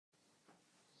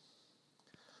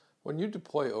When you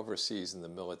deploy overseas in the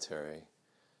military,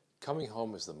 coming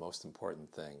home is the most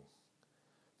important thing.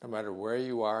 No matter where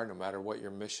you are, no matter what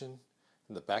your mission,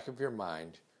 in the back of your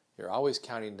mind, you're always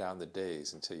counting down the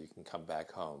days until you can come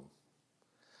back home.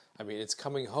 I mean, it's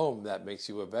coming home that makes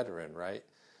you a veteran, right?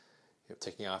 You're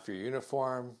taking off your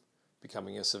uniform,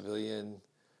 becoming a civilian,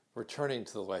 returning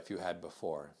to the life you had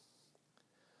before.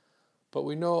 But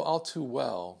we know all too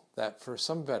well that for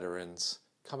some veterans,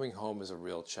 coming home is a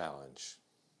real challenge.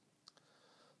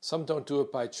 Some don't do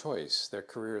it by choice. Their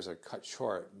careers are cut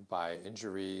short by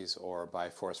injuries or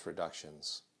by force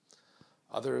reductions.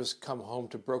 Others come home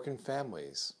to broken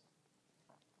families.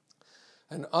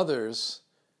 And others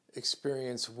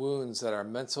experience wounds that are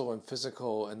mental and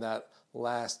physical and that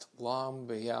last long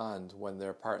beyond when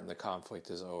their part in the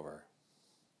conflict is over.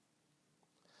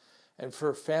 And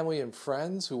for family and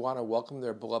friends who want to welcome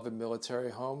their beloved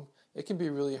military home, it can be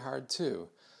really hard too.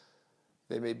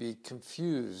 They may be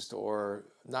confused or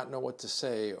not know what to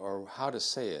say or how to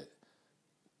say it.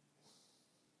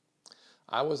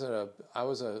 I was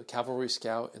a cavalry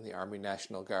scout in the Army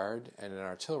National Guard and an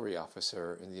artillery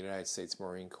officer in the United States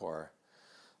Marine Corps.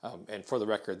 And for the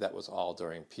record, that was all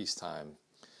during peacetime.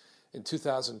 In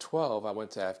 2012, I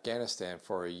went to Afghanistan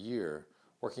for a year,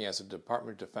 working as a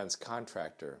Department of Defense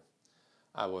contractor.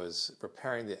 I was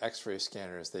repairing the X-ray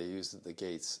scanners they used at the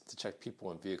gates to check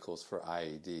people and vehicles for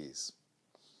IEDs.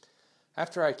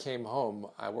 After I came home,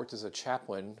 I worked as a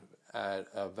chaplain at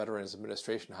a Veterans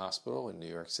Administration Hospital in New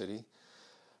York City,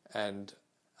 and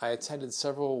I attended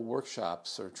several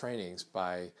workshops or trainings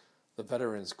by the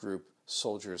veterans group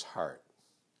Soldier's Heart.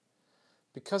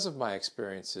 Because of my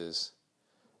experiences,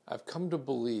 I've come to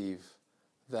believe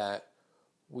that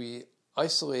we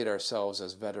isolate ourselves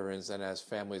as veterans and as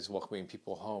families welcoming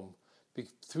people home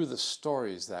through the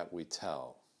stories that we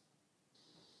tell.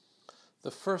 The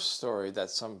first story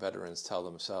that some veterans tell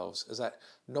themselves is that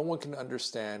no one can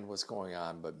understand what's going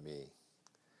on but me.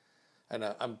 And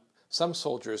some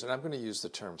soldiers, and I'm going to use the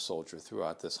term soldier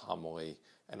throughout this homily,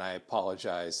 and I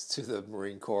apologize to the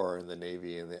Marine Corps and the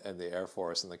Navy and the Air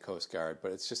Force and the Coast Guard,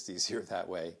 but it's just easier that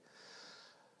way.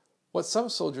 What some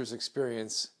soldiers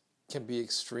experience can be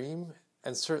extreme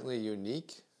and certainly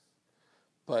unique,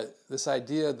 but this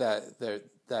idea that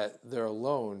they're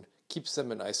alone keeps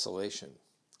them in isolation.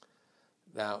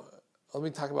 Now, let me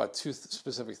talk about two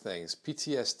specific things,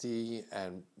 PTSD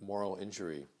and moral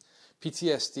injury.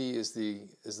 PTSD is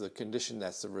the condition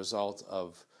that's the result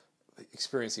of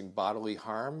experiencing bodily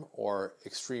harm or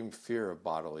extreme fear of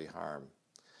bodily harm.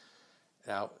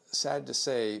 Now, sad to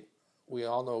say, we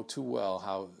all know too well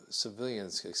how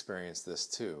civilians experience this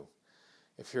too.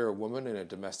 If you're a woman in a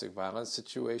domestic violence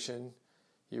situation,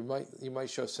 you might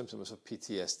show symptoms of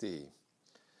PTSD.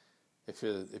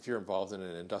 If you're involved in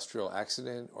an industrial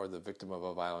accident or the victim of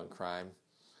a violent crime,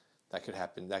 that could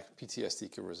happen. That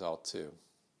PTSD could result too.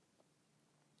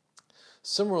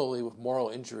 Similarly with moral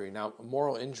injury. Now,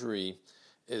 moral injury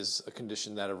is a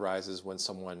condition that arises when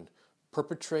someone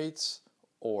perpetrates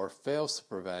or fails to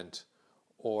prevent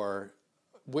or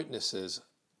witnesses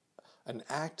an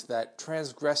act that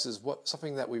transgresses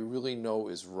something that we really know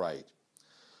is right.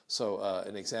 So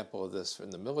an example of this in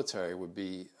the military would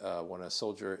be when a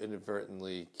soldier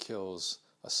inadvertently kills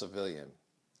a civilian.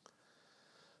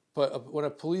 But when a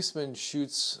policeman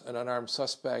shoots an unarmed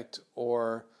suspect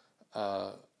or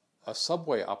a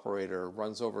subway operator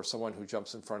runs over someone who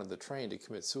jumps in front of the train to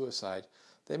commit suicide,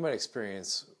 they might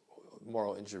experience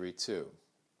moral injury too.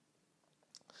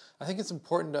 I think it's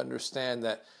important to understand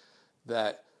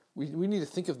that we need to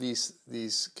think of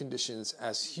these conditions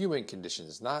as human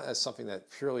conditions, not as something that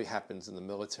purely happens in the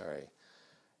military.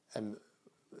 And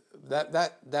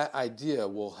that idea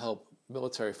will help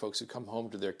military folks who come home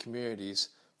to their communities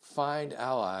find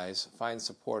allies, find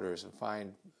supporters, and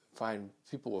find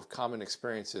people with common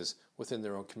experiences within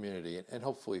their own community and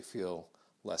hopefully feel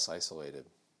less isolated.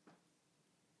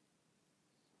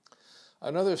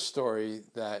 Another story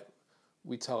that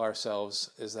we tell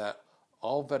ourselves is that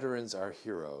all veterans are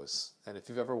heroes. And if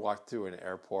you've ever walked through an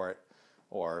airport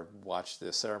or watched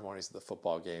the ceremonies of the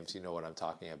football games, you know what I'm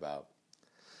talking about.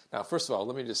 Now, first of all,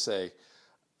 let me just say,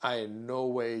 I in no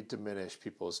way diminish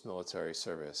people's military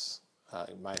service,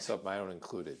 myself, my own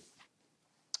included.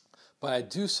 But I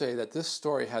do say that this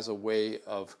story has a way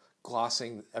of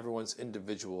glossing everyone's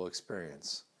individual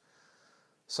experience.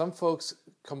 Some folks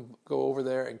go over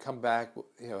there and come back,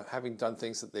 having done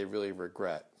things that they really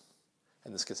regret.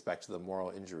 And this gets back to the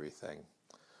moral injury thing.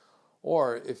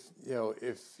 Or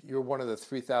if you're one of the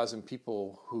 3,000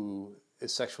 people who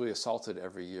is sexually assaulted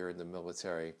every year in the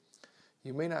military,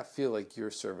 you may not feel like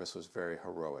your service was very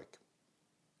heroic.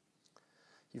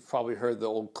 You've probably heard the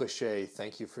old cliche,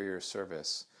 thank you for your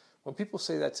service. When people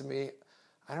say that to me,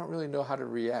 I don't really know how to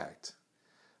react.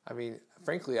 I mean,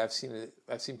 frankly, I've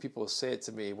seen people say it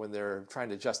to me when they're trying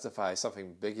to justify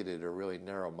something bigoted or really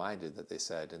narrow-minded that they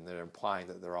said, and they're implying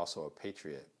that they're also a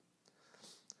patriot.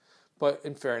 But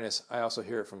in fairness, I also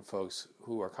hear it from folks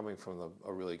who are coming from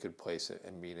a really good place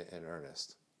and mean it in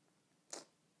earnest.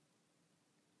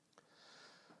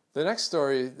 The next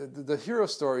story, the hero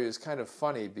story, is kind of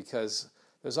funny because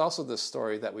there's also this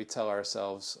story that we tell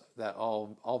ourselves that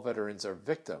all veterans are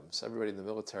victims. Everybody in the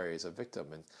military is a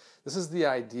victim. And this is the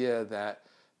idea that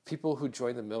people who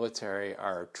join the military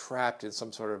are trapped in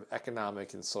some sort of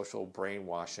economic and social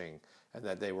brainwashing, and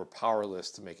that they were powerless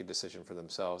to make a decision for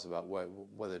themselves about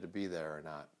whether to be there or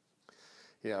not.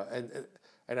 You know,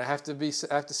 and I have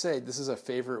to say this is a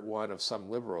favorite one of some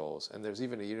liberals, and there's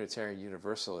even a Unitarian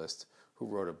Universalist who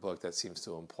wrote a book that seems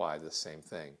to imply the same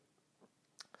thing.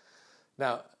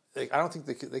 Now, I don't think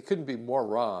they couldn't be more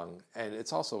wrong, and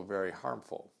it's also very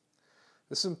harmful.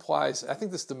 This implies, I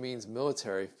think this demeans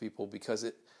military people because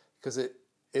it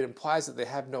implies that they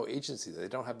have no agency, that they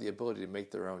don't have the ability to make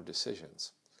their own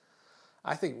decisions.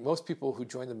 I think most people who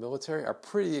join the military are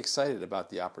pretty excited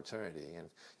about the opportunity.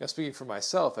 And speaking for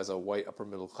myself as a white upper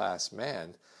middle class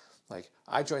man, like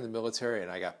I joined the military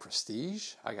and I got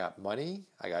prestige, I got money,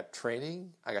 I got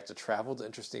training, I got to travel to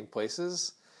interesting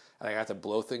places, and I got to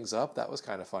blow things up. That was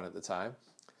kind of fun at the time.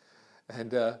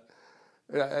 And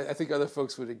I think other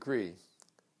folks would agree.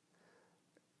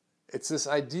 It's this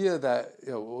idea that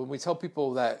when we tell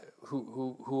people that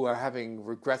who are having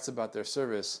regrets about their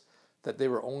service that they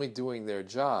were only doing their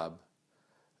job,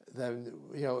 then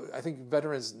I think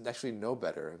veterans actually know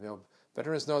better.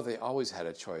 Veterans know they always had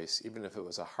a choice, even if it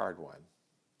was a hard one.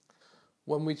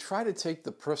 When we try to take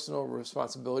the personal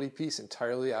responsibility piece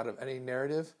entirely out of any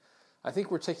narrative, I think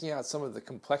we're taking out some of the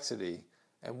complexity,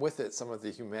 and with it some of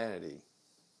the humanity.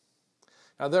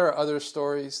 Now there are other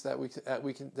stories that we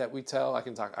tell. I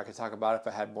could talk about if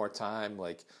I had more time,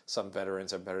 like some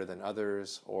veterans are better than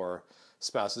others, or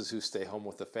spouses who stay home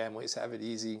with the families have it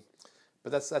easy.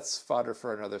 But that's fodder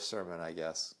for another sermon, I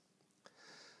guess.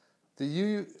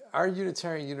 Our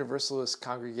Unitarian Universalist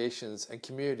congregations and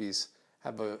communities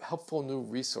have a helpful new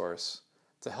resource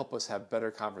to help us have better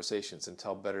conversations and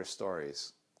tell better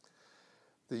stories.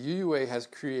 The UUA has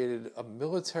created a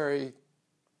military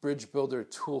bridge builder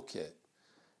toolkit.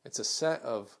 It's a set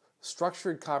of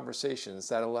structured conversations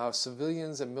that allow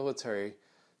civilians and military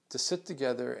to sit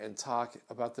together and talk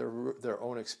about their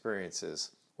own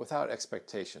experiences without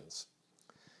expectations.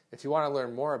 If you want to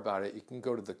learn more about it, you can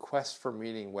go to the Quest for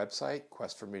Meaning website,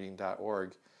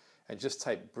 questformeaning.org, and just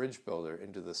type Bridge Builder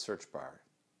into the search bar.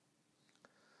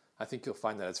 I think you'll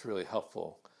find that it's really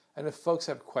helpful. And if folks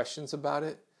have questions about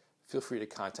it, feel free to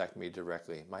contact me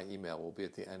directly. My email will be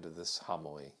at the end of this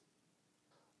homily.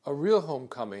 A real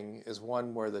homecoming is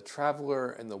one where the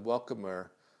traveler and the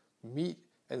welcomer meet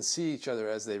and see each other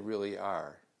as they really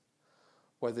are.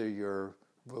 Whether you're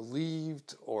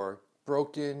relieved or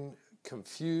broken,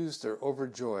 confused or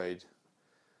overjoyed,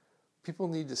 people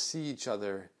need to see each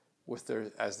other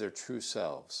as their true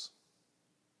selves.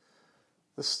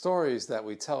 The stories that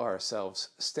we tell ourselves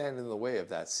stand in the way of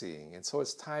that seeing, and so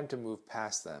it's time to move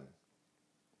past them.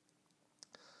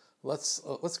 Let's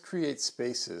create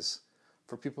spaces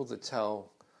for people to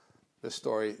tell the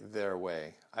story their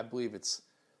way. I believe it's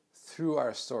through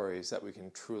our stories that we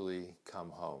can truly come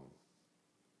home.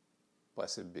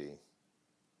 Blessed be.